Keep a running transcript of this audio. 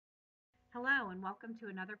Hello and welcome to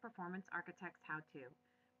another Performance Architects How-To.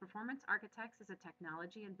 Performance Architects is a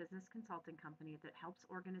technology and business consulting company that helps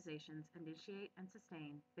organizations initiate and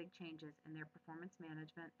sustain big changes in their performance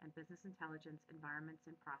management and business intelligence environments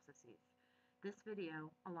and processes. This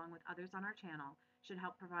video, along with others on our channel, should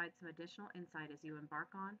help provide some additional insight as you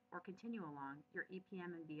embark on or continue along your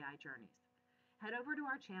EPM and BI journeys. Head over to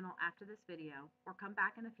our channel after this video or come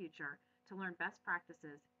back in the future to learn best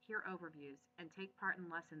practices, hear overviews, and take part in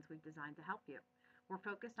lessons we've designed to help you. We're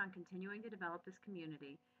focused on continuing to develop this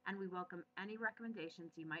community, and we welcome any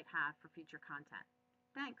recommendations you might have for future content.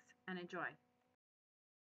 Thanks, and enjoy.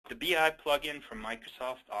 The BI plugin from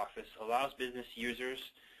Microsoft Office allows business users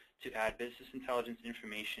to add business intelligence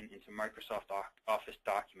information into Microsoft Office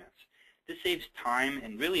documents. This saves time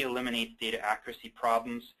and really eliminates data accuracy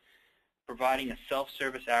problems, providing a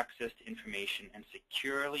self-service access to information and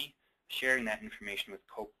securely sharing that information with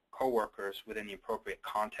coworkers within the appropriate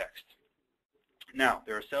context. Now,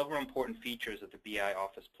 there are several important features of the BI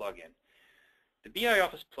Office plugin. The BI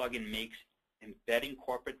Office plugin makes embedding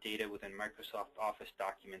corporate data within Microsoft Office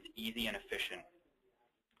documents easy and efficient.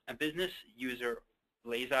 A business user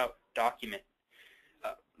lays out a document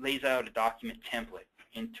template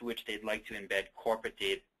into which they'd like to embed corporate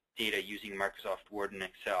data using Microsoft Word and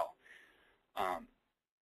Excel.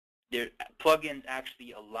 Their plugins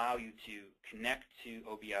actually allow you to connect to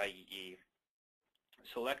OBIEE,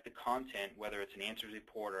 select the content, whether it's an answers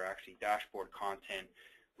report or actually dashboard content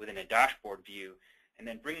within a dashboard view, and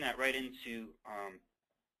then bring that right into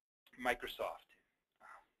Microsoft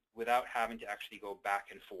without having to actually go back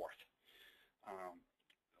and forth.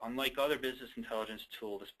 Unlike other business intelligence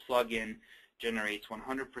tools, this plugin generates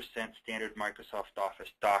 100% standard Microsoft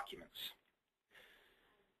Office documents.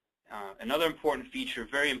 Another important feature,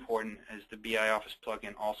 very important, is the BI Office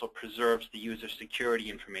plugin also preserves the user security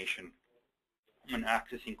information when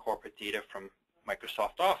accessing corporate data from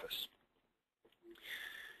Microsoft Office.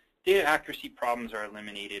 Data accuracy problems are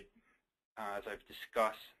eliminated, as I've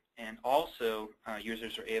discussed, and also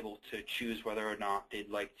users are able to choose whether or not they'd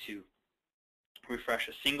like to refresh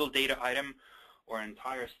a single data item or an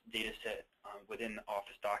entire data set within the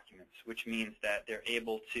Office documents, which means that they're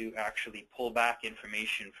able to actually pull back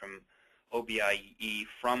information from OBIEE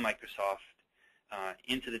from Microsoft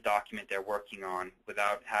into the document they're working on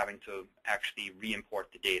without having to actually re-import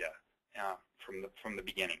the data from the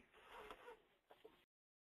beginning.